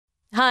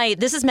Hi,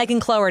 this is Megan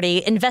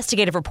Cloherty,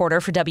 investigative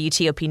reporter for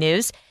WTOP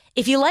News.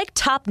 If you like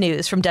top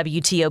news from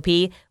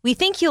WTOP, we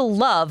think you'll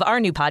love our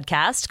new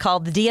podcast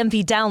called The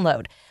DMV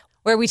Download,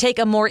 where we take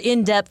a more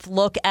in-depth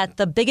look at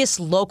the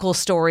biggest local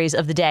stories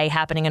of the day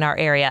happening in our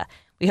area.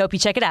 We hope you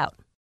check it out.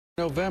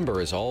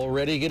 November is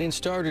already getting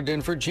started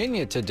in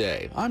Virginia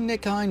today. I'm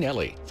Nick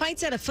Einelli.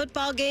 Fights at a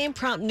football game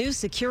prompt new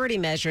security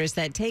measures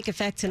that take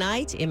effect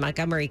tonight in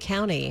Montgomery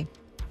County.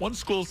 One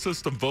school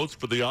system votes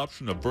for the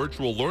option of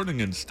virtual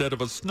learning instead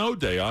of a snow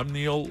day. I'm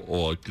Neil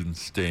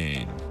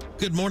Augenstein.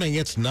 Good morning.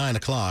 It's 9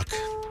 o'clock.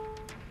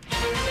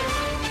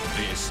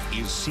 This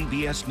is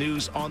CBS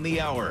News on the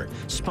Hour,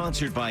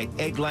 sponsored by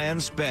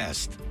Eggland's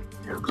Best.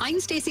 I'm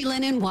Stacey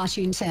Lynn in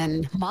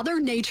Washington. Mother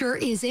Nature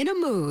is in a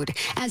mood.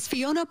 As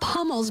Fiona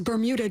pummels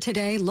Bermuda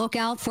today, look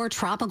out for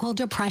Tropical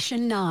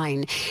Depression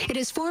 9. It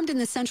is formed in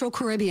the Central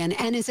Caribbean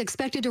and is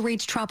expected to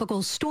reach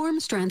tropical storm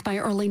strength by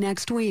early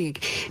next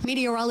week.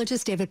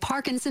 Meteorologist David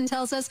Parkinson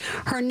tells us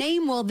her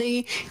name will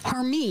be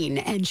Hermine,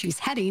 and she's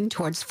heading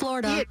towards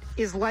Florida. It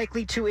is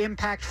likely to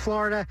impact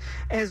Florida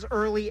as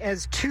early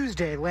as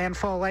Tuesday.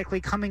 Landfall likely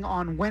coming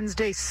on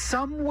Wednesday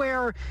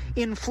somewhere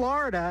in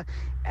Florida.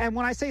 And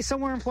when I say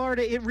somewhere in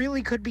Florida, it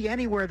really could be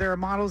anywhere. There are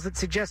models that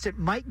suggest it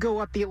might go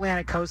up the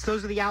Atlantic coast.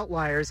 Those are the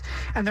outliers.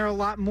 And there are a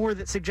lot more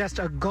that suggest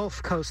a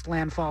Gulf Coast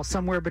landfall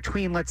somewhere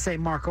between, let's say,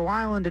 Marco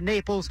Island and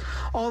Naples,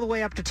 all the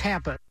way up to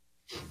Tampa.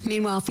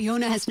 Meanwhile,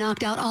 Fiona has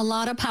knocked out a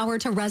lot of power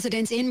to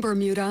residents in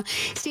Bermuda.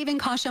 Stephen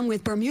Cosham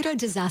with Bermuda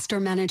Disaster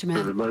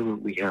Management. At the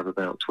moment, we have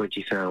about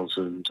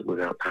 20,000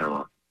 without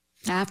power.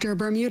 After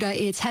Bermuda,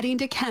 it's heading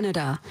to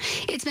Canada.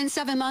 It's been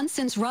 7 months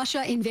since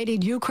Russia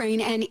invaded Ukraine,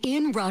 and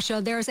in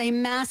Russia, there's a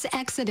mass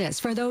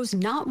exodus for those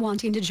not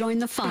wanting to join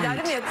the fight.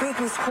 Vladimir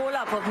Putin's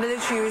call-up of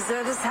military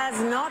reservists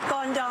has not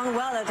gone down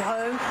well at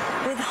home,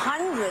 with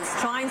hundreds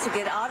trying to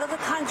get out of the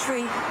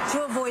country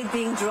to avoid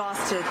being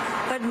drafted.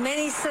 But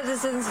many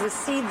citizens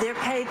received their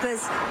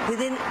papers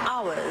within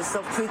hours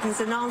of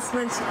Putin's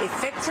announcement,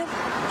 effective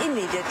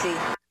immediately.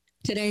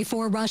 Today,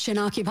 4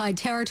 Russian-occupied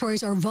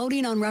territories are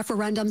voting on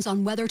referendums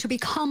on whether to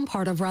become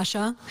part of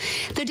Russia.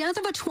 The death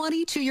of a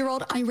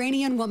 22-year-old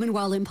Iranian woman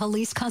while in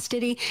police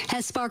custody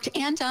has sparked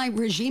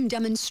anti-regime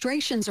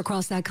demonstrations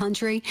across that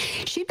country.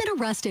 She'd been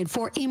arrested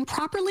for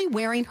improperly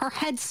wearing her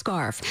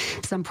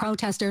headscarf. Some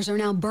protesters are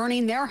now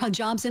burning their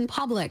hijabs in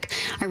public.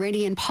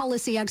 Iranian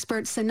policy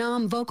expert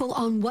Sanam vocal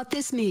on what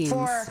this means.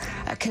 For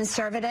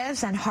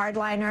conservatives and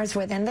hardliners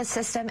within the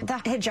system,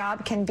 the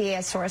hijab can be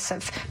a source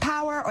of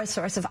power or a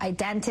source of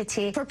identity.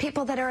 For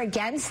people that are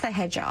against the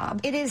hijab,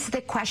 it is the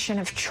question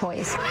of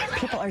choice.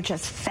 People are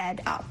just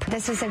fed up.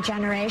 This is a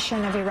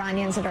generation of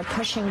Iranians that are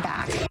pushing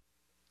back.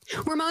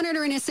 We're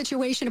monitoring a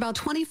situation about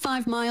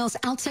 25 miles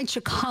outside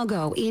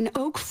Chicago. In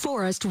Oak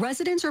Forest,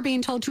 residents are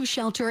being told to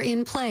shelter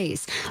in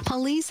place.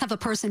 Police have a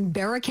person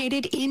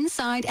barricaded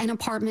inside an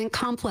apartment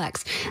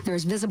complex.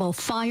 There's visible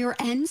fire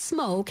and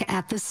smoke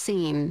at the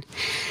scene.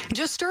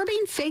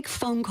 Disturbing fake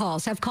phone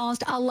calls have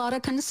caused a lot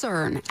of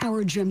concern.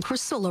 Our Jim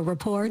Crisula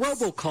reports.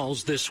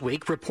 Robocalls this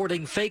week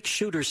reporting fake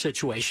shooter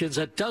situations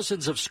at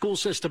dozens of school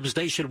systems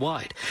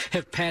nationwide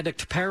have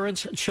panicked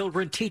parents,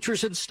 children,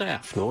 teachers, and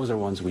staff. Those are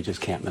ones we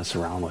just can't mess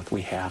around with.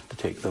 We have to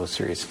take those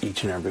serious,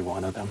 each and every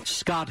one of them.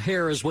 Scott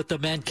Hare is with the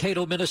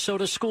Mankato,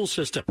 Minnesota school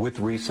system. With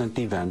recent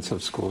events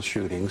of school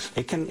shootings,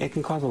 it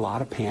can cause a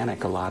lot of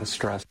panic, a lot of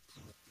stress.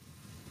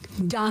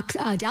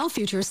 Dow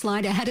futures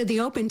slide ahead of the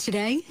open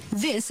today.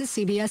 This is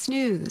CBS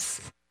News.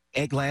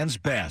 Eggland's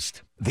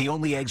Best. The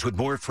only eggs with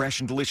more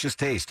fresh and delicious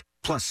taste,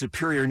 plus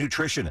superior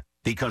nutrition.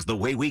 Because the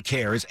way we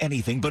care is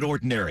anything but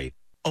ordinary.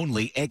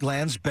 Only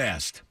Eggland's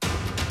Best.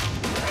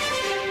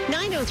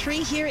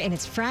 9:03 here, and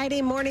it's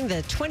Friday morning,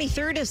 the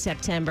 23rd of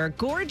September.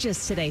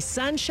 Gorgeous today.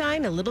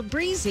 Sunshine, a little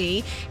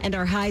breezy, and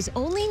our highs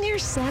only near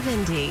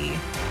 70.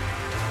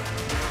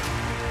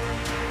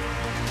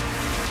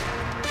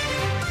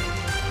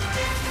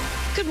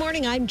 Good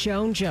morning. I'm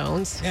Joan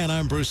Jones. And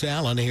I'm Bruce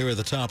Allen. Here are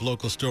the top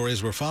local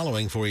stories we're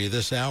following for you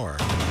this hour.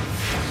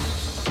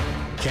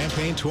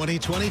 Campaign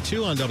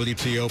 2022 on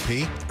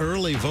WTOP.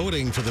 Early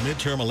voting for the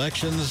midterm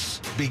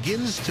elections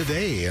begins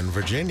today in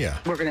Virginia.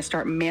 We're going to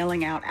start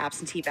mailing out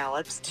absentee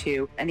ballots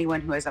to anyone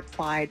who has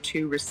applied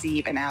to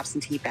receive an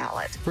absentee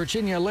ballot.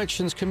 Virginia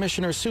Elections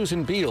Commissioner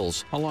Susan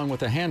Beals, along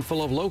with a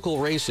handful of local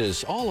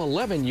races, all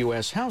 11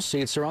 U.S. House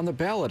seats are on the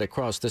ballot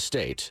across the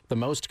state. The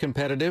most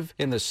competitive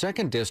in the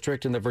 2nd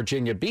District in the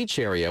Virginia Beach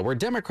area, where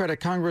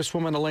Democratic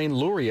Congresswoman Elaine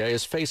Luria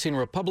is facing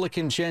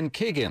Republican Jen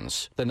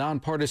Kiggins. The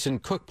nonpartisan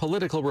Cook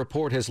Political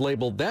Report has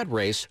labeled that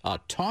race a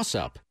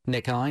toss-up.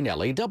 Nick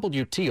Einelli,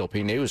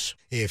 WTOP News.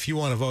 If you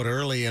want to vote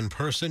early in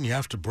person, you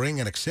have to bring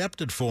an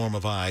accepted form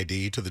of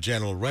ID to the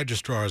General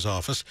Registrar's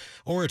office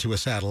or to a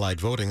satellite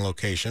voting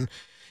location.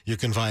 You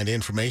can find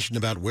information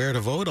about where to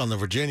vote on the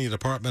Virginia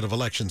Department of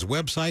Elections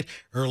website.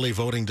 Early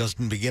voting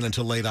doesn't begin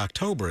until late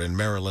October in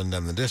Maryland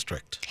and the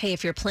district. Hey,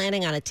 if you're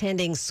planning on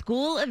attending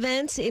school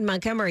events in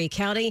Montgomery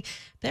County,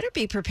 better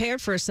be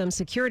prepared for some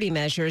security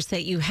measures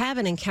that you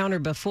haven't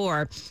encountered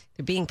before.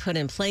 They're being put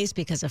in place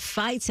because of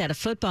fights at a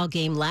football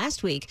game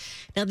last week.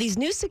 Now, these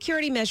new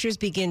security measures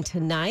begin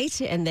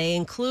tonight, and they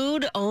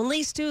include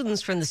only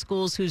students from the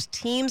schools whose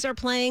teams are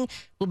playing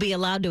will be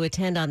allowed to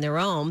attend on their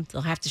own.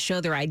 They'll have to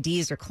show their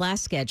IDs or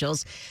class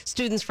schedules.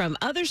 Students from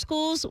other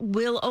schools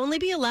will only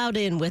be allowed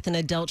in with an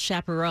adult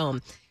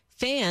chaperone.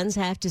 Fans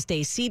have to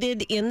stay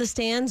seated in the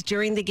stands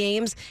during the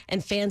games,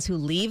 and fans who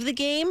leave the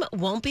game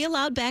won't be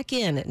allowed back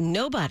in.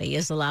 Nobody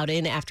is allowed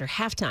in after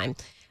halftime.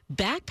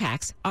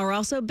 Backpacks are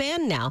also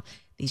banned now.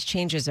 These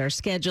changes are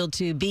scheduled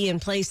to be in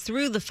place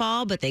through the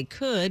fall, but they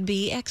could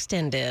be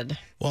extended.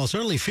 Well, it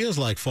certainly feels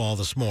like fall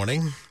this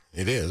morning.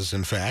 It is,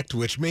 in fact,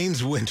 which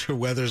means winter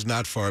weather's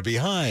not far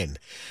behind.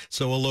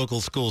 So a local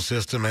school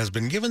system has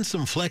been given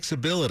some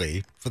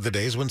flexibility for the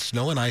days when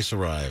snow and ice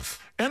arrive.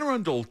 Anne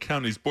Arundel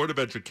County's Board of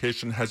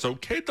Education has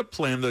okayed the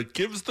plan that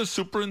gives the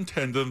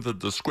superintendent the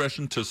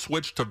discretion to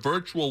switch to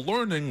virtual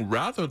learning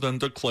rather than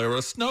declare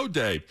a snow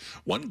day.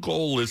 One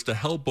goal is to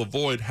help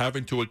avoid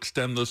having to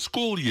extend the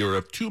school year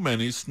if too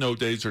many snow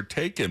days are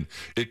taken.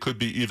 It could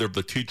be either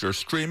the teacher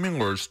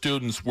streaming or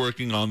students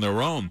working on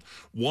their own.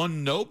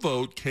 One no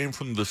vote came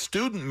from the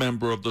student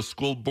member of the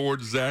school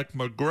board, Zach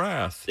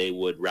McGrath. They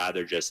would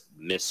rather just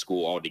miss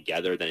school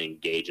altogether than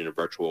engage in a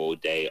virtual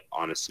day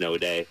on a snow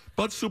day.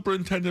 But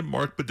Superintendent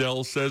Mark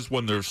Bedell says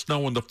when there's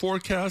snow in the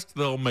forecast,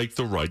 they'll make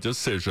the right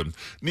decision.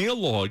 Neil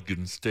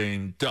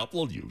Augenstein,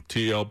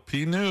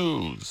 WTOP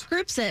News.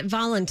 Groups that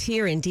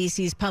volunteer in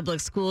D.C.'s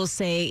public schools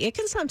say it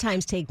can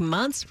sometimes take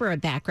months for a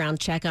background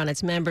check on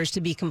its members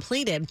to be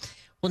completed.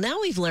 Well, now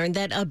we've learned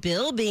that a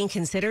bill being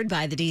considered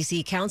by the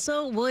D.C.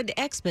 Council would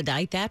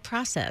expedite that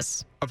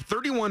process. Of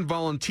 31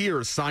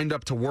 volunteers signed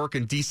up to work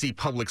in D.C.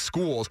 public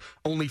schools,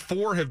 only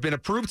 4 have been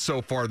approved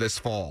so far this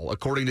fall,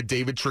 according to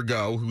David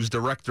Trigot, who's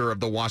director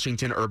of the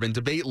Washington Urban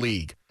Debate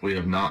League. We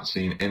have not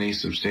seen any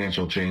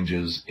substantial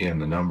changes in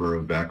the number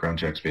of background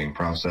checks being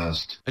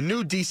processed. A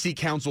new D.C.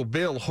 Council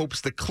bill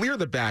hopes to clear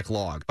the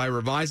backlog by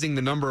revising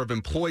the number of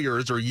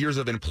employers or years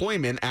of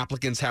employment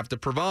applicants have to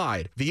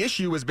provide. The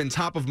issue has been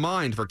top of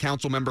mind for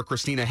Councilmember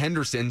Christina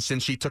Henderson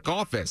since she took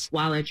office.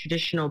 While a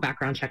traditional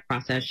background check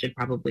process should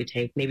probably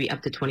take maybe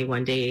up to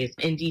 21 days,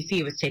 in D.C.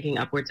 it was taking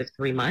upwards of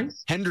 3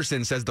 months.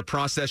 Henderson says the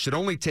process should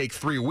only take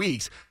 3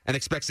 weeks and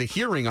expects a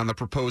hearing on the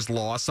proposed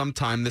law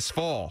sometime this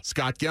fall.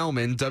 Scott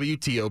Gelman,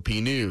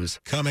 WTOP News.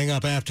 Coming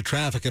up after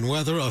traffic and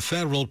weather, a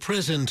federal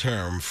prison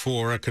term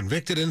for a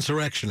convicted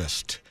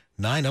insurrectionist.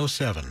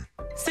 9:07.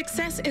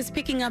 Success is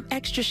picking up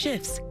extra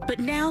shifts, but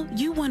now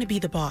you want to be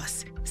the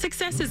boss.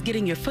 Success is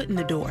getting your foot in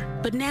the door,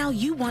 but now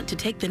you want to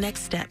take the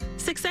next step.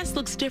 Success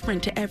looks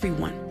different to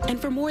everyone, and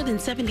for more than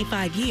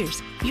 75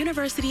 years,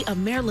 University of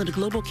Maryland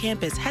Global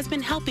Campus has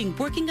been helping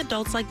working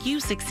adults like you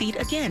succeed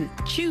again.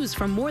 Choose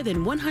from more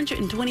than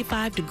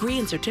 125 degree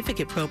and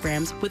certificate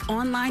programs with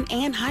online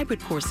and hybrid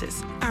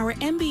courses. Our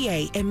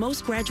MBA and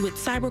most graduate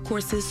cyber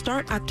courses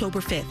start October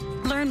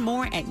 5th. Learn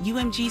more at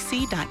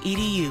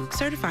umgc.edu.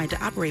 Certified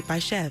to operate by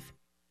Chev.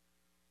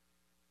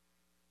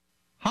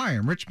 Hi,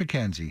 I'm Rich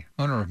McKenzie,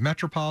 owner of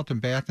Metropolitan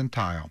Bath and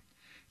Tile.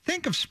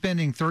 Think of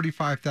spending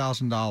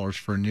 $35,000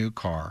 for a new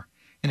car,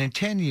 and in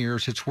 10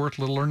 years it's worth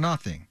little or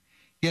nothing.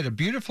 Yet a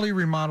beautifully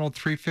remodeled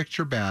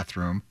 3-fixture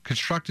bathroom,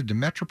 constructed to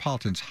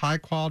Metropolitan's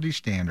high-quality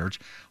standards,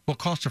 will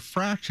cost a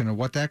fraction of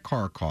what that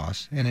car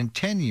costs, and in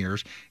 10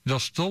 years it'll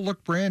still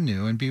look brand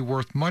new and be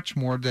worth much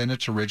more than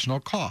its original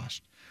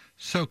cost.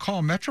 So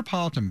call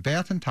Metropolitan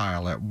Bath and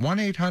Tile at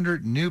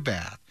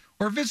 1-800-NEW-BATH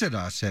or visit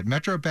us at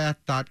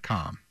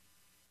metrobath.com.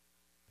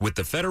 With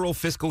the federal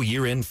fiscal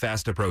year-end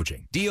fast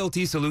approaching,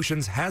 DLT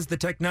Solutions has the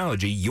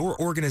technology your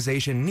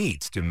organization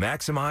needs to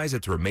maximize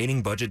its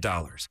remaining budget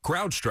dollars.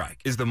 CrowdStrike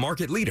is the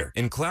market leader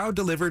in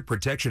cloud-delivered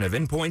protection of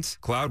endpoints,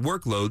 cloud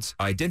workloads,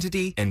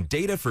 identity, and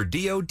data for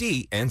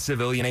DoD and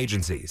civilian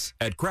agencies.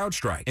 At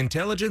CrowdStrike,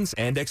 intelligence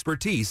and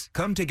expertise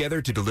come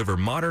together to deliver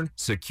modern,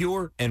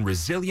 secure, and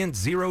resilient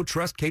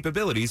zero-trust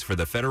capabilities for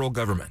the federal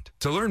government.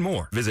 To learn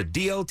more, visit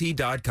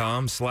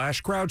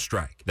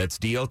dlt.com/CrowdStrike. That's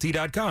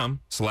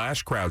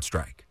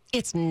dlt.com/CrowdStrike.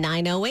 It's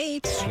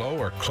 9:08. Slow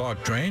or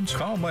clogged drains?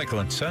 Call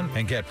Michael & Son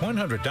and get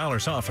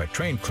 $100 off a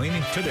drain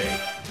cleaning today.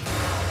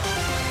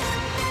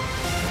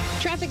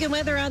 Traffic and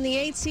weather on the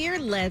 8s here.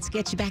 Let's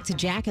get you back to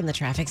Jack in the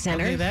traffic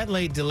center. Okay, that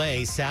late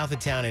delay south of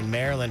town in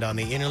Maryland on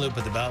the inner loop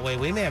of the Beltway.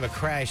 We may have a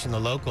crash in the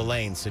local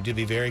lanes, so do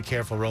be very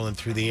careful rolling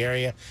through the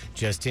area,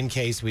 just in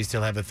case we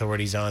still have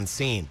authorities on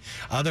scene.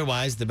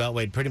 Otherwise, the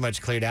Beltway pretty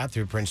much cleared out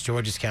through Prince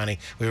George's County.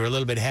 We were a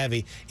little bit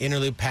heavy. Inner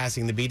loop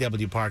passing the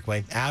BW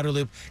Parkway. Outer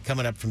loop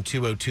coming up from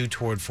 202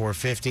 toward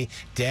 450.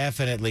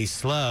 Definitely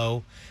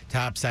slow.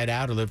 Topside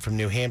outer loop from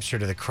New Hampshire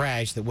to the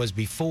crash that was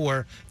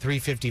before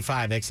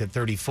 355 exit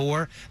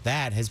 34.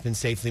 That that has been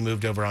safely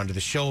moved over onto the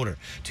shoulder.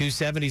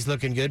 270's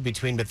looking good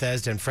between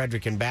Bethesda and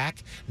Frederick and back.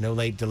 No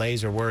late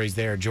delays or worries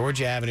there.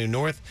 Georgia Avenue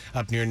North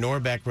up near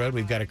Norbeck Road,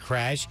 we've got a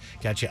crash.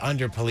 Got you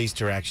under police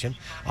direction.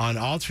 On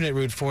alternate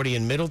Route 40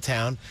 in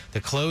Middletown,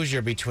 the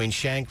closure between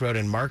Shank Road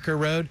and Marker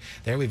Road,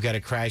 there we've got a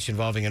crash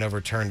involving an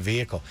overturned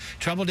vehicle.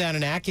 Trouble down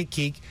in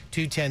Accokeek,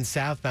 210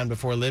 southbound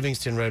before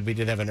Livingston Road. We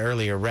did have an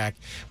earlier wreck.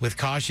 With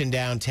caution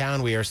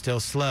downtown, we are still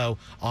slow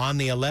on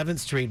the 11th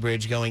Street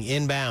Bridge going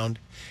inbound,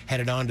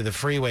 headed on to the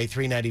freeway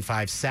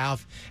 395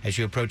 south as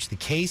you approach the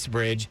Case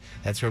Bridge.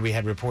 That's where we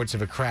had reports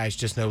of a crash,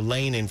 just no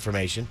lane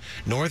information.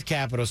 North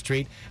Capitol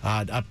Street,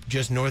 up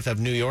just north of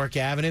New York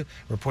Avenue,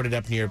 reported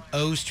up near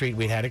O Street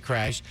we had a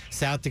crash.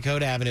 South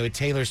Dakota Avenue at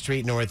Taylor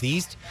Street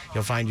northeast,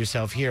 you'll find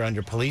yourself here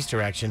under police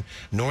direction.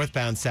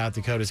 Northbound South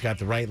Dakota's got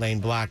the right lane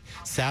blocked.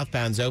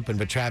 Southbound's open,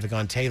 but traffic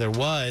on Taylor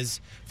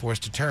was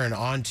forced to turn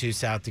onto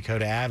South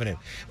Dakota Avenue.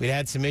 We'd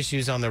had some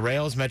issues on the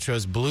rails.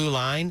 Metro's Blue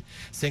Line,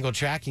 single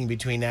tracking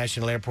between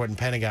National Airport and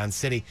Pentagon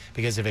City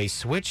because of a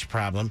switch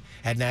problem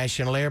at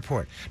National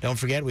Airport. Don't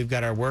forget, we've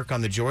got our work on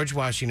the George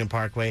Washington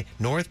Parkway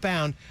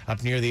northbound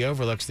up near the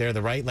overlooks there.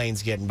 The right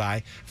lane's getting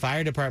by.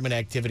 Fire department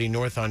activity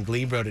north on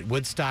Glebe Road at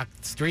Woodstock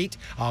Street.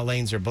 All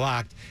lanes are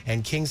blocked.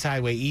 And Kings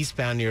Highway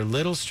eastbound near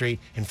Little Street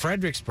in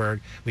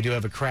Fredericksburg, we do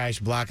have a crash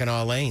blocking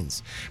all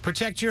lanes.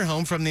 Protect your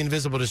home from the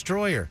invisible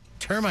destroyer,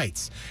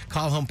 termites.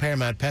 Call Home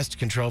Paramount Pest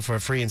Control for a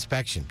free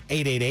inspection.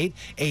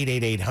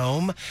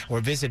 888-888-HOME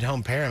or visit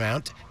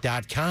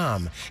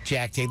homeparamount.com.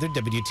 Jack Taylor,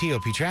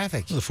 WTOP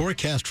Traffic. The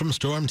forecast from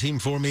Storm Team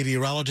 4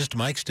 meteorologist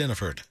Mike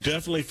Stiniford.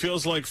 Definitely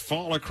feels like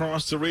fall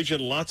across the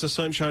region. Lots of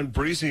sunshine,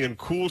 breezy and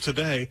cool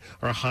today.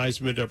 Our highs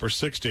mid upper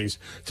 60s.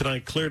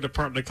 Tonight, clear to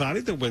partly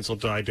cloudy. The winds will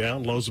die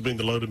down. Lows will be in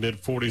the low to mid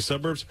 40s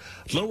suburbs.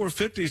 Lower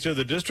 50s near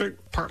the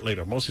district. Partly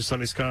to mostly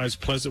sunny skies.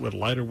 Pleasant with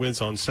lighter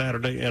winds on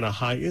Saturday and a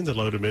high in the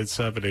low to mid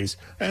 70s.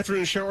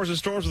 Afternoon showers and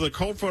storms with a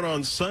cold front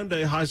on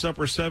Sunday. Highs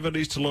upper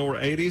 70s to lower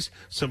 80s.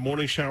 Some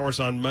morning showers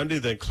on Monday,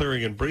 then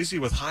clearing and breezy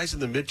with highs in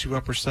the mid to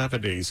upper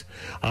 70s.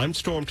 I'm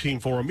Storm Team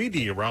 4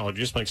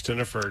 meteorologist Mike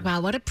Stiniford. Wow,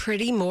 what a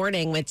pretty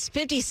morning. It's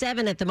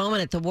 57 at the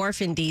moment at the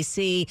Wharf in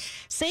D.C.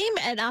 Same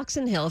at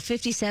Oxon Hill,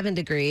 57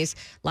 degrees.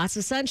 Lots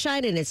of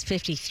sunshine, and it's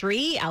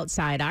 53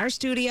 outside our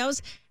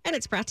studios. And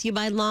it's brought to you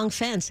by Long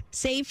Fence.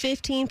 Save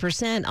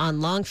 15%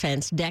 on Long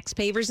Fence decks,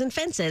 pavers, and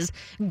fences.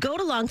 Go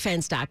to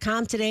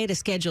longfence.com today to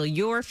schedule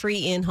your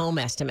free in-home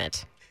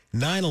estimate.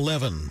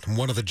 9/11,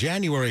 one of the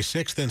January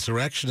 6th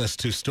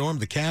insurrectionists who stormed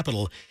the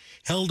Capitol,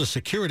 held a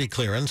security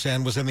clearance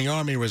and was in the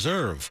Army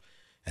Reserve.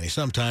 And he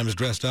sometimes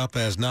dressed up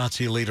as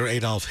Nazi leader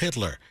Adolf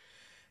Hitler.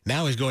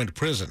 Now he's going to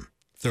prison.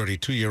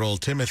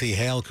 32-year-old Timothy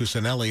Hale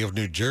Cusinelli of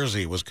New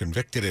Jersey was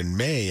convicted in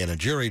May in a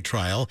jury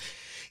trial.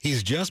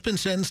 He's just been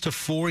sentenced to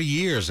 4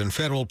 years in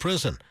federal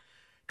prison.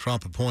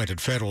 Trump-appointed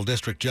federal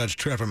district judge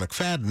Trevor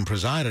McFadden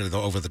presided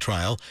over the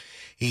trial.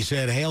 He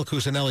said Hale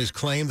Cusinelli's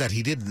claim that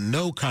he didn't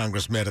know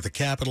Congress met at the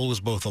Capitol was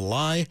both a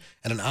lie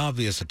and an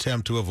obvious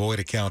attempt to avoid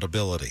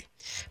accountability.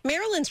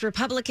 Maryland's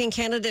Republican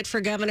candidate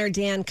for governor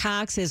Dan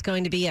Cox is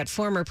going to be at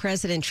former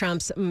President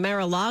Trump's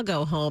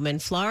Mar-a-Lago home in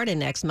Florida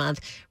next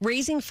month,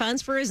 raising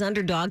funds for his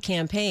underdog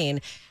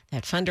campaign.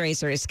 That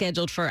fundraiser is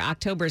scheduled for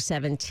October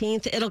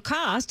 17th. It'll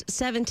cost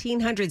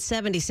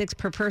 $1,776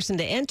 per person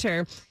to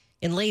enter.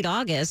 In late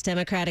August,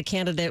 Democratic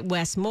candidate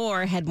Wes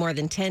Moore had more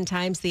than 10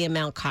 times the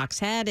amount Cox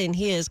had in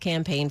his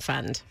campaign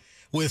fund.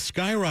 With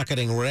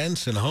skyrocketing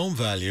rents and home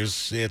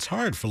values, it's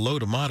hard for low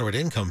to moderate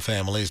income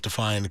families to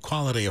find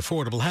quality,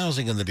 affordable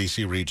housing in the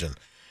D.C. region.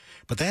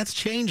 But that's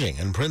changing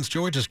in Prince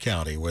George's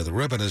County, where the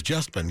ribbon has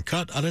just been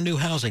cut on a new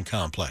housing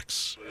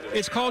complex.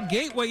 It's called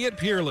Gateway at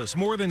Peerless.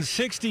 More than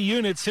 60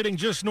 units sitting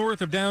just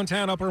north of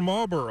downtown Upper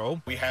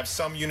Marlboro. We have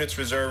some units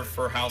reserved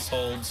for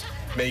households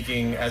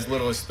making as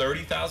little as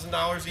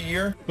 $30,000 a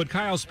year. But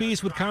Kyle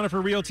Spees with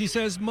Conifer Realty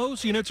says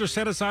most units are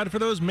set aside for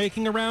those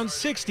making around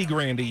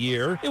 $60,000 a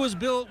year. It was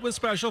built with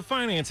special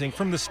financing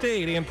from the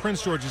state and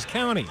Prince George's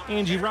County.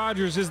 Angie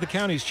Rogers is the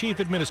county's chief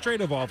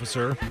administrative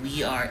officer.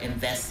 We are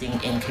investing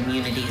in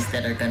communities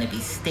that are going to be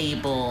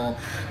stable,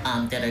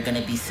 that are going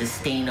to be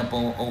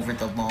sustainable over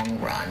the long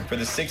run. For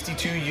the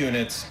 62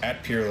 units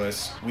at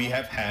Peerless, we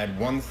have had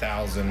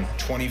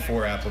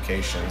 1,024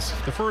 applications.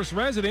 The first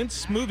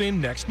residents move in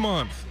next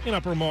month. In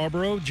Upper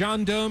Marlboro,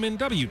 John Doman,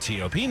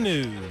 WTOP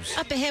News.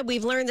 Up ahead,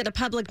 we've learned that a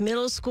public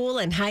middle school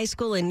and high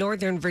school in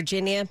Northern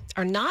Virginia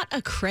are not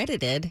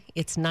accredited.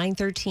 It's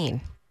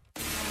 9:13.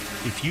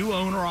 If you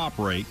own or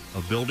operate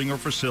a building or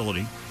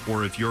facility,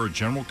 or if you're a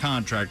general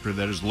contractor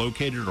that is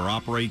located or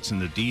operates in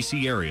the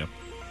D.C. area,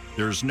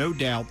 there is no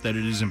doubt that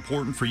it is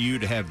important for you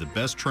to have the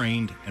best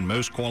trained and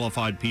most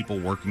qualified people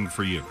working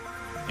for you.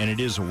 And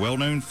it is a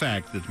well-known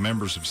fact that the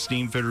members of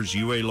Steamfitters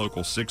UA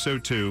Local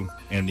 602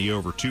 and the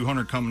over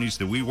 200 companies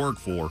that we work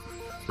for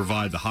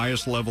provide the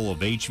highest level of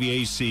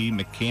HVAC,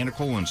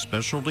 mechanical, and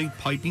specialty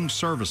piping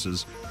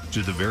services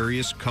to the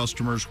various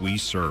customers we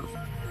serve.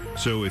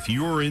 So if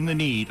you are in the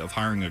need of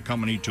hiring a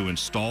company to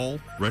install,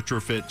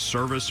 retrofit,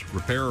 service,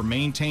 repair, or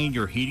maintain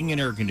your heating and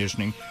air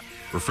conditioning,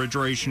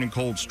 refrigeration and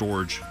cold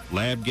storage,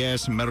 lab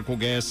gas and medical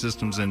gas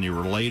systems, and the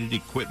related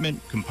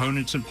equipment,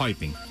 components, and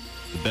piping.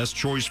 The best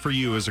choice for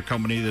you is a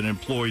company that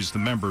employs the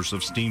members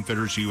of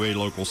Steamfitters UA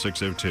Local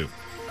 602.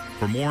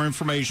 For more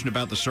information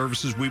about the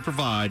services we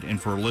provide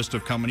and for a list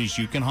of companies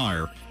you can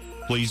hire,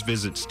 please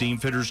visit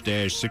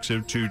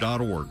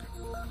steamfitters-602.org.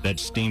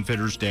 That's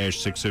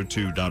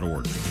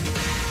steamfitters-602.org.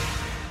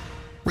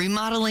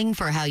 Remodeling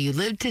for how you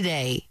live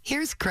today.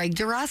 Here's Craig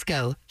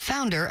Jarosco,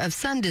 founder of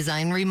Sun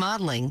Design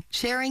Remodeling,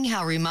 sharing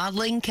how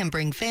remodeling can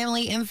bring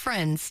family and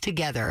friends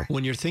together.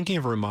 When you're thinking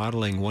of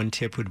remodeling, one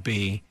tip would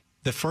be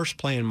the first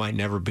plan might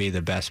never be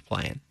the best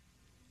plan.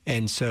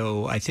 And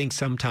so I think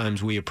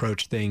sometimes we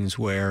approach things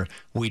where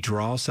we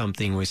draw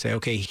something, we say,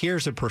 okay,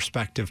 here's a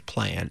perspective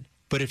plan.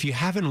 But if you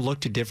haven't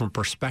looked at different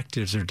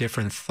perspectives or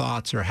different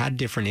thoughts or had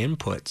different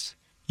inputs,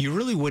 you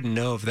really wouldn't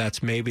know if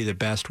that's maybe the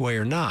best way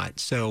or not.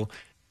 So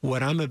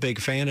what I'm a big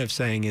fan of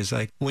saying is,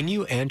 like, when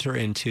you enter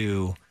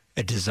into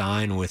a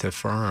design with a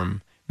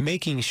firm,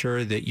 making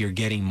sure that you're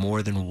getting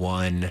more than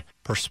one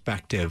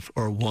perspective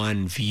or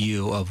one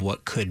view of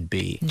what could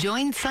be.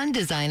 Join Sun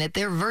Design at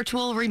their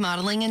virtual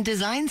remodeling and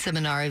design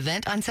seminar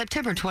event on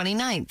September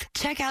 29th.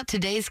 Check out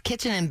today's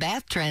kitchen and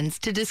bath trends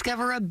to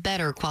discover a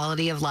better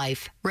quality of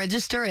life.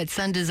 Register at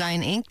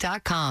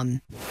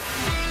sundesigninc.com.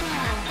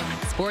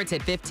 Sports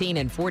at 15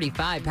 and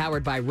 45,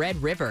 powered by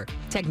Red River.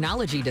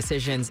 Technology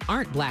decisions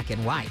aren't black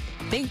and white.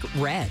 Think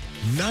red.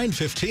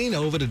 9:15,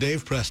 over to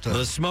Dave Preston.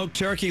 The smoked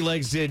turkey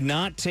legs did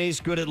not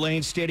taste good at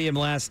Lane Stadium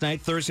last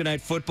night. Thursday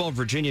night football,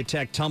 Virginia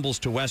Tech tumbles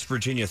to West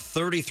Virginia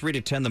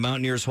 33-10. The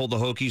Mountaineers hold the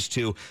Hokies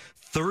to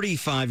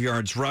 35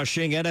 yards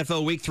rushing.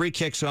 NFL Week 3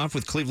 kicks off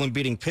with Cleveland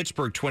beating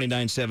Pittsburgh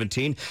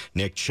 29-17.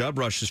 Nick Chubb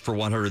rushes for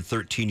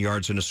 113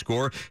 yards and a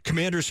score.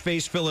 Commanders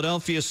face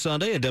Philadelphia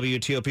Sunday. And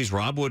WTOP's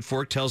Rob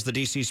Woodfork tells the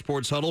DC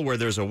Sports Huddle, where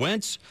there's a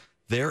Wentz,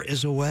 there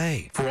is a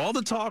way. For all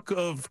the talk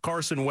of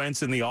Carson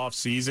Wentz in the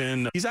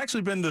offseason, he's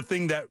actually been the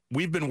thing that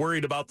we've been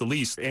worried about the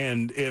least.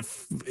 And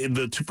if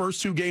the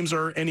first two games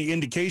are any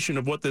indication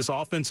of what this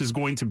offense is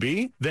going to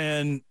be,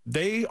 then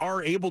they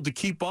are able to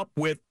keep up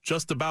with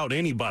just about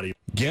anybody.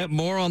 Get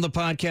more on the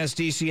Podcast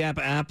DC app,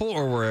 Apple,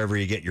 or wherever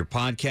you get your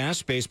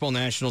podcasts. Baseball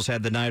Nationals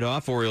had the night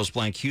off. Orioles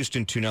blank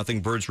Houston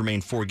 2-0. Birds remain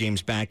 4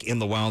 games back in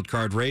the wild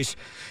card race.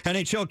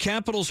 NHL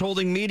Capitals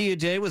holding media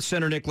day with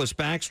center Nicholas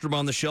Backstrom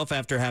on the shelf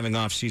after having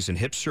off-season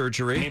hip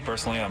surgery. Me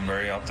personally, I'm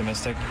very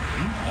optimistic,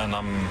 and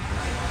I'm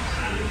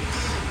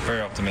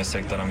very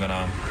optimistic that I'm going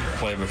to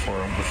play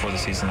before the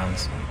season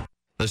ends.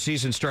 The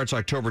season starts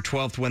October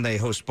 12th when they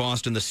host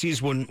Boston. The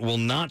season will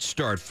not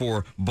start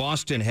for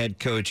Boston head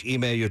coach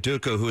Ime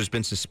Udoka, who has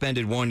been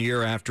suspended 1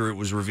 year after it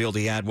was revealed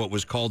he had what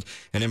was called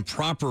an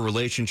improper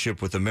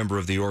relationship with a member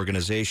of the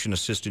organization.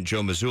 Assistant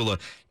Joe Mazzulla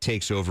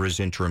takes over as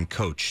interim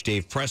coach.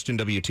 Dave Preston,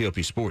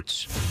 WTOP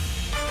Sports.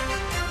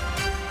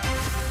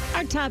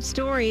 Our top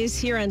stories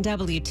here on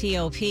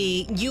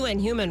WTOP. UN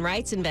human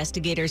rights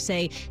investigators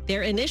say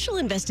their initial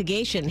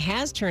investigation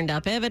has turned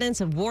up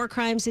evidence of war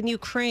crimes in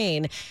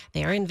Ukraine.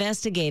 They are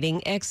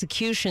investigating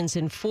executions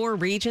in 4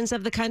 regions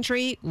of the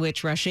country,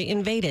 which Russia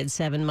invaded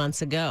 7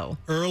 months ago.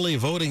 Early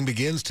voting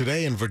begins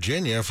today in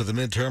Virginia for the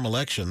midterm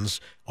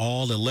elections.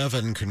 All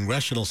 11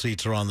 congressional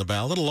seats are on the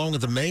ballot, along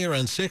with the mayor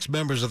and 6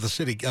 members of the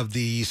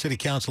city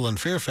council in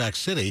Fairfax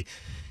City.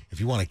 If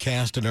you want to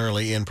cast an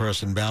early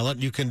in-person ballot,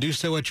 you can do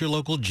so at your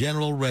local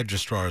general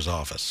registrar's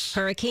office.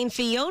 Hurricane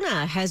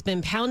Fiona has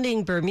been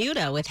pounding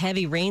Bermuda with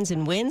heavy rains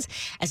and winds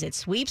as it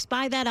sweeps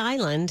by that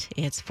island.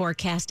 It's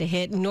forecast to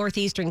hit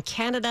northeastern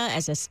Canada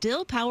as a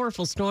still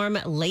powerful storm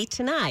late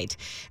tonight.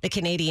 The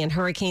Canadian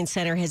Hurricane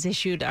Center has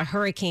issued a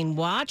hurricane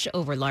watch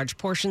over large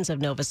portions of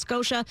Nova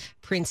Scotia,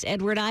 Prince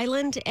Edward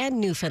Island,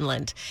 and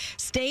Newfoundland.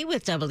 Stay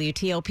with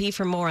WTOP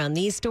for more on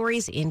these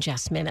stories in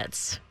just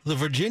minutes. The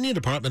Virginia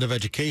Department of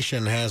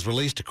Education has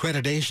released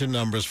accreditation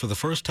numbers for the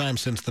first time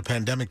since the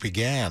pandemic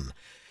began.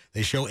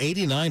 They show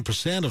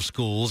 89% of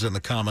schools in the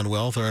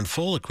Commonwealth are in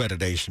full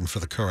accreditation for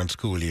the current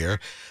school year.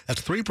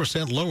 That's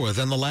 3% lower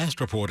than the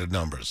last reported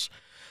numbers.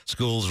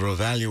 Schools are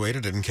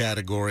evaluated in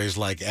categories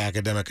like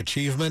academic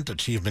achievement,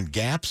 achievement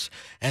gaps,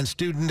 and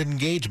student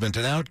engagement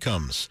and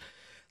outcomes.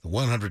 The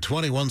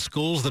 121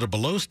 schools that are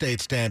below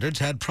state standards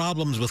had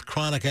problems with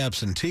chronic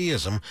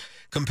absenteeism,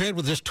 compared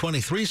with just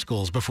 23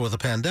 schools before the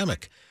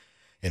pandemic.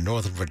 In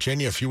Northern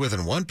Virginia, fewer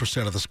than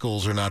 1% of the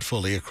schools are not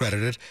fully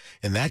accredited.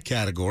 In that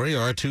category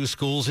are 2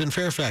 schools in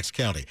Fairfax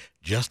County,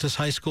 Justice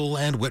High School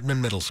and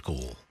Whitman Middle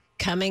School.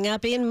 Coming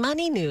up in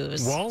Money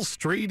News. Wall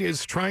Street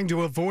is trying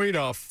to avoid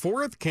a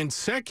 4th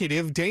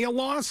consecutive day of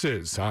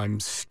losses. I'm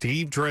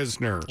Steve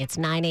Dresner. It's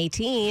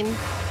 9:18.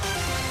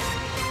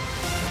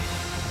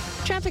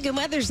 Traffic and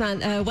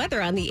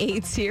weather on the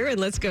 8s here, and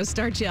let's go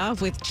start you off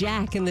with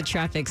Jack in the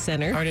traffic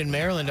center. All right, in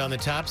Maryland on the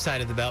top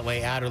side of the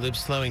Beltway outer loop,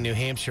 slowing New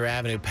Hampshire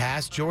Avenue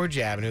past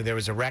Georgia Avenue. There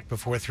was a wreck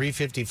before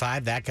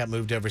 355. That got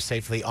moved over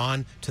safely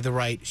on to the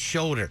right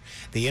shoulder.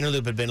 The inner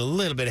loop had been a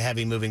little bit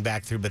heavy moving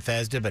back through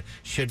Bethesda, but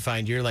should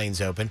find your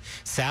lanes open.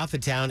 South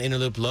of town, inner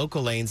loop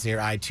local lanes near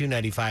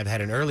I-295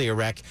 had an earlier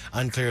wreck.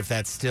 Unclear if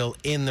that's still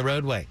in the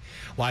roadway.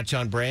 Watch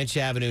on Branch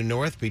Avenue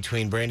North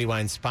between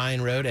Brandywine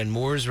Spine Road and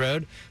Moores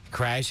Road.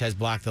 Crash has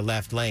blocked the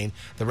left lane.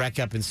 The wreck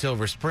up in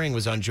Silver Spring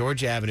was on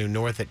Georgia Avenue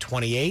North at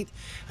 28.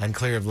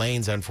 Unclear of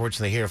lanes,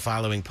 unfortunately, here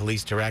following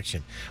police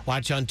direction.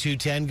 Watch on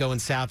 210 going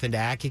south into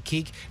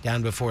Accokeek,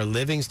 down before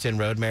Livingston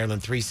Road,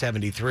 Maryland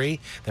 373.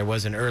 There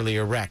was an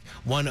earlier wreck.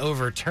 One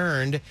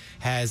overturned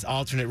has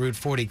alternate Route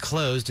 40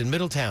 closed in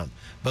Middletown.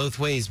 Both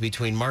ways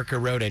between Marker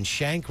Road and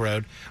Shank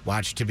Road,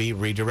 watch to be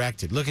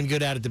redirected. Looking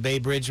good out at the Bay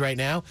Bridge right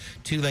now.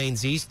 2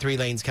 lanes east, 3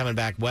 lanes coming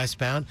back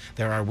westbound.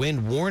 There are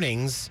wind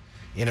warnings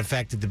in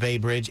effect at the Bay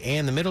Bridge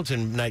and the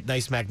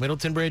NICEMAC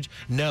Middleton Bridge.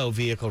 No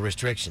vehicle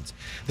restrictions.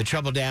 The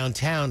trouble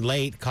downtown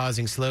late,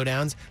 causing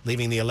slowdowns,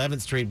 leaving the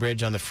 11th Street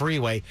Bridge on the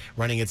freeway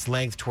running its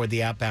length toward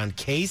the outbound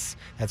Case.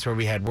 That's where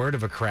we had word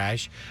of a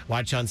crash.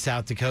 Watch on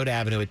South Dakota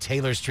Avenue at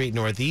Taylor Street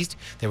Northeast.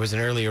 There was an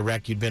earlier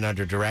wreck. You'd been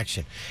under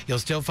direction. You'll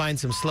still find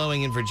some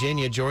slowing in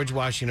Virginia. George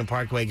Washington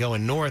Parkway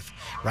going north,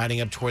 riding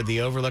up toward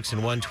the overlooks in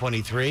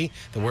 123.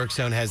 The work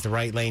zone has the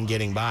right lane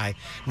getting by.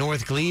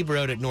 North Glebe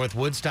Road at North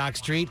Woodstock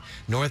Street.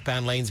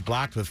 Northbound lanes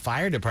blocked with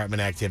fire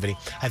department activity.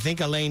 I think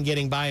a lane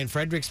getting by in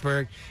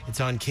Fredericksburg. It's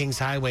on Kings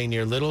Highway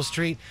near Little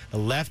Street. The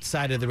left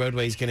side of the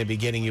roadway is going to be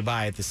getting you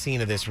by at the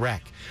scene of this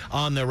wreck.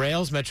 On the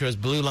rails, Metro's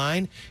Blue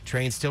Line.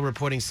 Trains still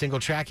reporting single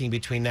tracking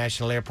between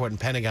National Airport and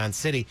Pentagon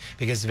City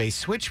because of a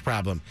switch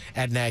problem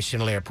at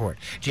National Airport.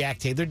 Jack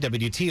Taylor,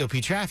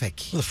 WTOP Traffic.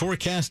 The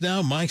forecast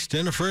now, Mike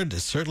Stiniford.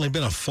 It's certainly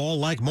been a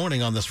fall-like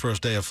morning on this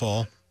first day of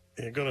fall.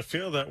 You're going to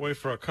feel that way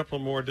for a couple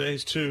more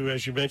days, too.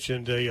 As you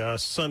mentioned, a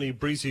sunny,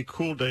 breezy,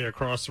 cool day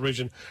across the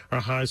region. Our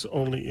highs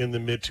only in the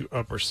mid to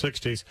upper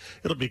 60s.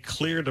 It'll be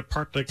clear to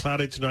partly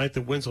cloudy tonight.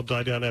 The winds will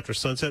die down after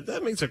sunset.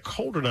 That means a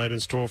colder night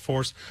in store for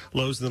us.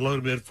 Lows in the low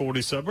to mid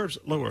 40 suburbs,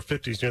 lower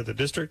 50s near the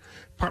district.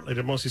 Partly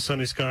to mostly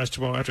sunny skies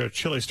tomorrow after a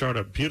chilly start.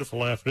 A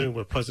beautiful afternoon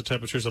with pleasant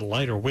temperatures and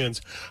lighter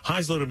winds.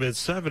 Highs low to mid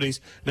 70s.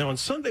 Now on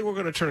Sunday, we're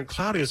going to turn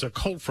cloudy as a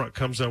cold front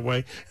comes our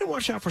way. And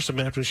watch out for some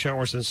afternoon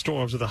showers and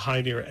storms with a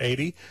high near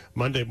 80.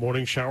 Monday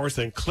morning showers,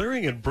 then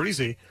clearing and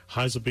breezy.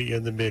 Highs will be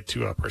in the mid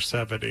to upper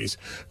 70s.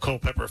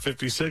 Culpeper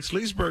 56,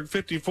 Leesburg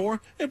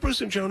 54, and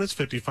Bruce and Jonas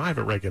 55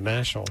 at Reagan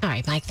National. All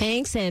right, Mike,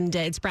 thanks. And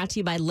it's brought to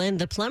you by Len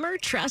the Plumber.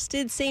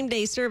 Trusted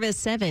same-day service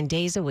 7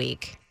 days a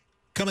week.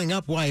 Coming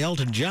up, why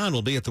Elton John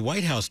will be at the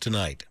White House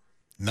tonight,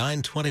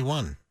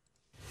 9:21.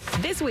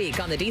 This week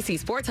on the DC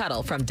Sports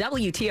Huddle from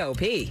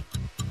WTOP.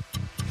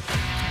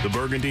 The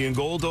Burgundy and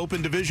Gold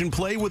Open Division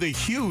play with a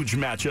huge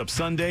matchup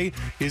Sunday.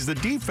 Is the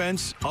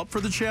defense up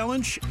for the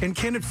challenge? And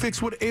can it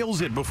fix what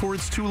ails it before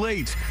it's too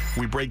late?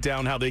 We break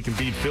down how they can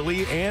beat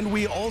Philly, and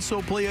we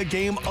also play a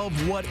game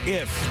of what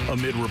if.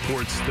 Amid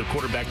reports the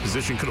quarterback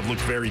position could have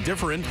looked very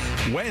different,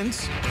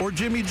 Wentz or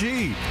Jimmy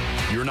G.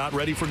 You're not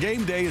ready for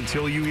game day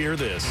until you hear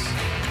this.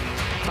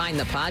 Find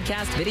the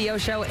podcast, video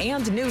show,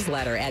 and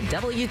newsletter at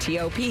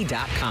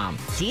WTOP.com.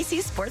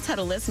 DC Sports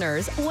Huddle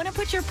listeners, want to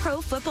put your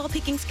pro football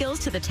picking skills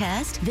to the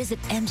test?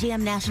 Visit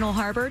MGM National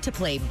Harbor to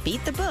play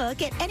Beat the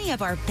Book at any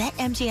of our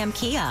BetMGM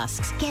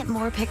kiosks. Get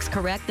more picks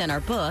correct than our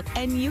book,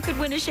 and you could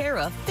win a share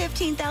of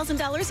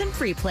 $15,000 in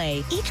free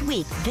play. Each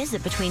week,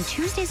 visit between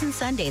Tuesdays and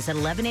Sundays at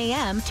 11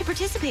 a.m. to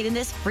participate in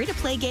this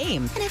free-to-play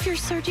game. And if you're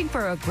searching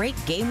for a great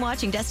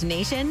game-watching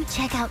destination,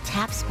 check out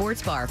Tap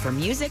Sports Bar for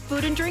music,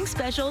 food, and drink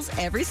specials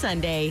every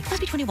Sunday.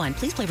 Must be 21.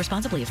 Please play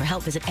responsibly. For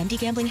help, visit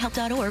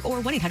mdgamblinghelp.org or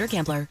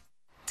 1-800-GAMBLER.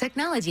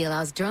 Technology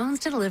allows drones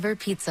to deliver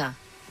pizza.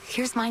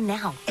 Here's mine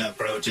now.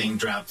 Approaching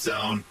drop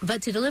zone.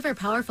 But to deliver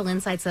powerful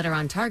insights that are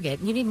on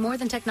target, you need more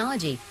than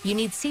technology. You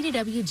need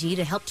CDWG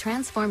to help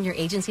transform your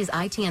agency's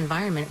IT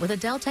environment with a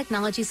Dell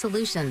technology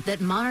solution that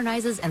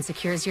modernizes and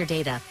secures your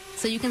data,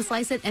 so you can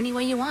slice it any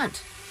way you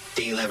want.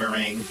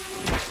 Delivering.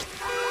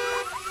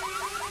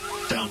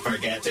 Don't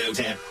forget to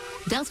tip.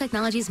 Dell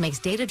Technologies makes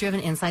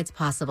data-driven insights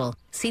possible.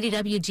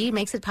 CDWG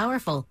makes it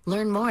powerful.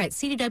 Learn more at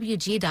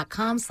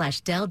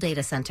cdwg.com/Dell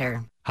Data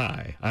Center.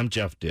 Hi, I'm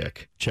Jeff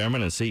Dick,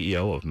 Chairman and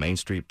CEO of Main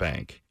Street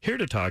Bank, here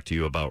to talk to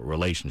you about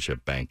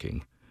relationship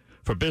banking.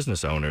 For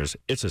business owners,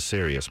 it's a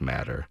serious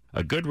matter.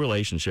 A good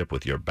relationship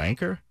with your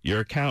banker, your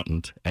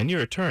accountant, and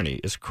your attorney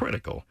is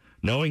critical.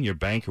 Knowing your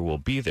banker will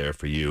be there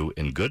for you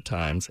in good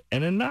times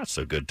and in not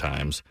so good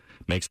times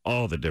makes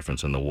all the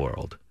difference in the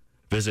world.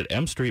 Visit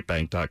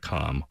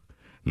mstreetbank.com.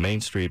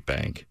 Main Street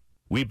Bank.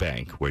 We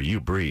bank where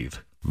you breathe.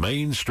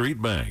 Main Street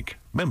Bank.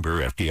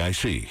 Member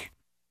FDIC.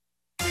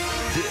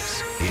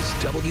 This is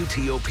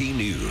WTOP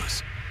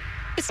News.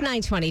 It's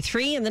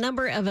 9:23, and the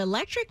number of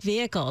electric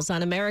vehicles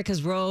on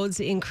America's roads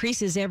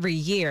increases every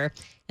year,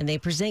 and they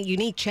present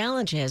unique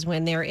challenges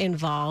when they're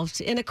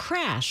involved in a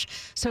crash.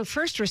 So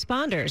first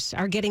responders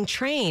are getting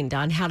trained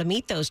on how to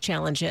meet those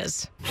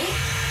challenges.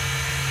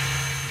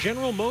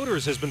 General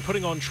Motors has been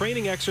putting on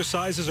training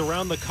exercises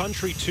around the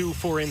country to,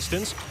 for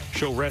instance,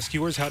 show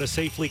rescuers how to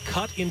safely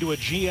cut into a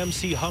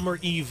GMC Hummer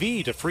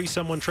EV to free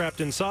someone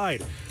trapped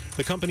inside.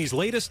 The company's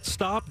latest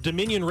stop,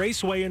 Dominion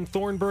Raceway in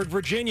Thornburg,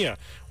 Virginia,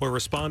 where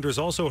responders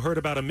also heard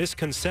about a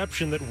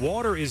misconception that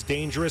water is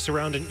dangerous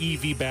around an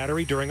EV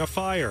battery during a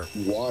fire.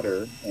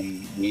 Water,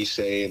 and we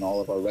say in all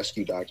of our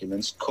rescue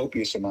documents,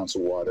 copious amounts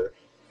of water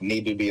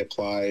need to be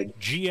applied.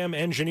 GM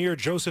engineer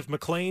Joseph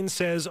McLean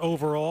says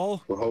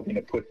overall, we're hoping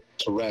to put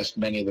to rest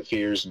many of the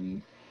fears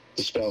and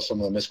dispel some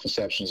of the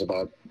misconceptions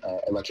about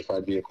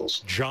electrified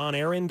vehicles. John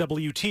Aaron,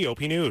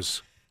 WTOP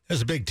News.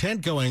 There's a big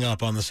tent going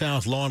up on the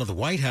south lawn of the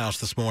White House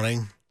this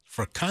morning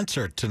for a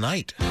concert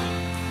tonight.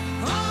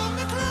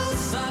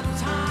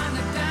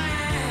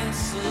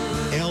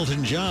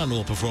 Elton John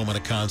will perform at a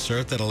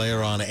concert that'll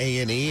air on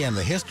A&E and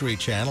the History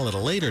Channel at a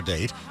later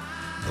date.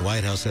 The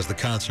White House says the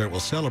concert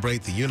will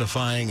celebrate the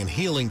unifying and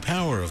healing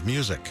power of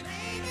music.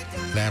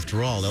 And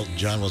after all, Elton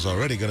John was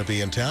already going to be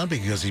in town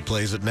because he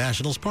plays at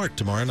Nationals Park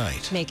tomorrow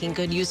night. Making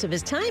good use of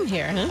his time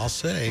here, huh? I'll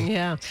say.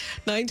 Yeah.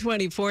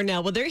 9:24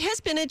 now. Well, there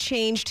has been a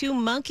change to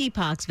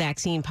monkeypox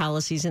vaccine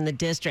policies in the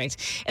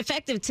district.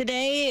 Effective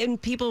today,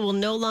 and people will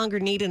no longer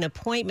need an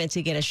appointment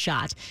to get a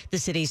shot. The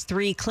city's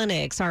 3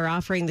 clinics are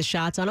offering the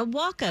shots on a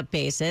walk-up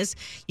basis.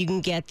 You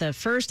can get the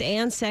first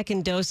and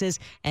second doses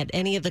at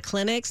any of the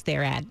clinics.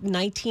 They're at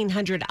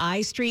 1900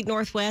 I Street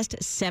Northwest,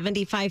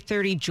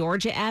 7530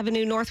 Georgia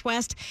Avenue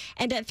Northwest,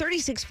 and at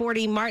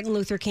 3640 Martin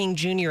Luther King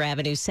Jr.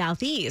 Avenue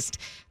Southeast.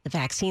 The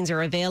vaccines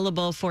are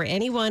available for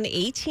anyone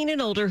 18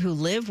 and older who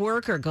live,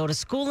 work, or go to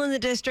school in the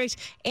district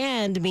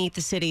and meet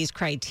the city's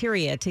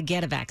criteria to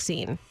get a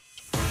vaccine.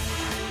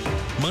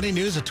 Money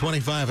News at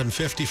 25 and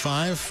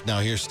 55.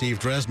 Now here's Steve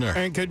Dresner.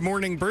 And good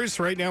morning,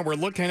 Bruce. Right now we're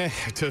looking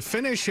to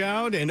finish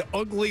out an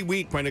ugly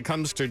week when it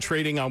comes to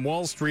trading on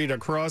Wall Street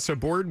across the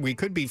board. We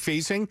could be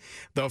facing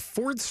the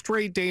 4th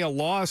straight day of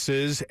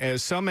losses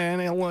as some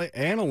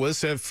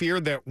analysts have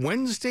feared that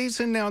Wednesday's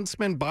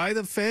announcement by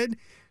the Fed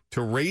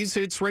to raise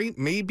its rate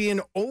may be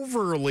an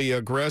overly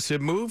aggressive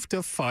move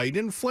to fight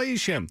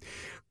inflation.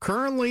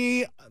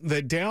 Currently,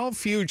 the Dow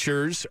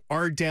futures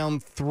are down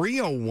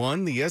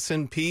 301, the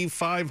S&P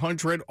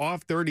 500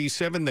 off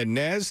 37, the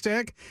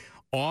NASDAQ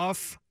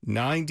off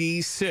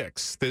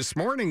 96. This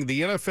morning,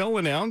 the NFL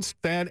announced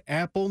that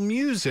Apple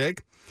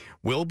Music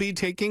will be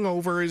taking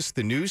over as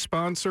the new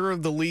sponsor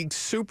of the league's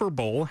Super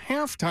Bowl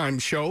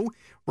halftime show,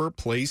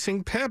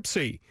 replacing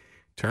Pepsi.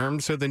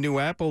 Terms of the new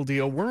Apple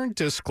deal weren't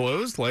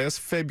disclosed. Last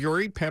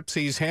February,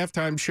 Pepsi's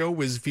halftime show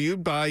was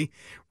viewed by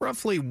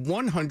roughly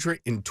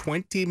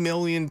 120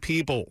 million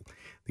people.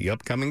 The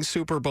upcoming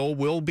Super Bowl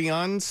will be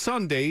on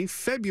Sunday,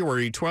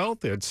 February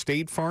 12th at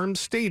State Farm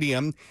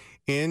Stadium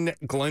in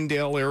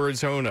Glendale,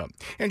 Arizona.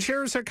 And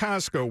shares at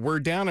Costco were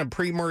down in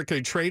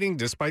pre-market trading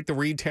despite the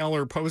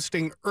retailer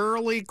posting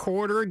early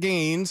quarter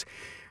gains.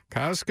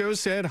 Costco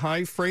said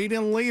high freight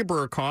and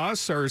labor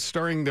costs are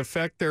starting to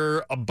affect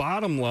their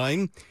bottom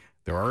line.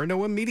 There are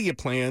no immediate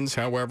plans,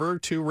 however,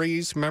 to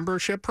raise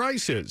membership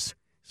prices.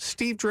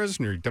 Steve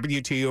Dresner,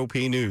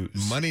 WTOP News.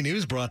 Money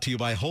News brought to you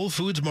by Whole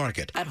Foods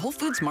Market. At Whole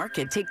Foods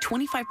Market, take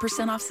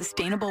 25% off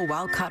sustainable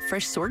wild-caught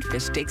fresh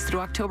swordfish steaks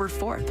through October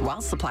 4th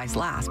while supplies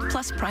last.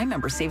 Plus, Prime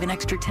members save an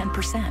extra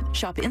 10%.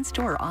 Shop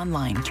in-store or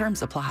online.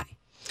 Terms apply.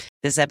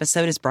 This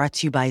episode is brought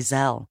to you by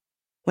Zelle.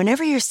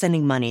 Whenever you're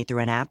sending money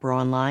through an app or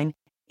online,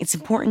 it's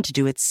important to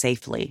do it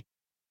safely.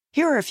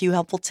 Here are a few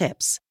helpful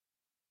tips.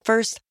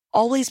 First,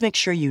 always make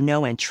sure you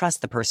know and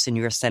trust the person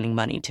you are sending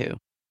money to.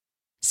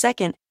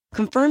 Second,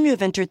 confirm you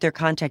have entered their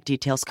contact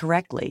details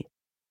correctly.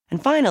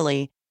 And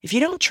finally, if you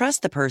don't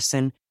trust the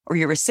person or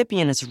your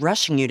recipient is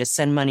rushing you to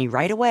send money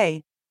right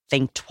away,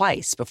 think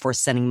twice before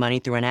sending money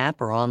through an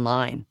app or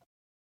online.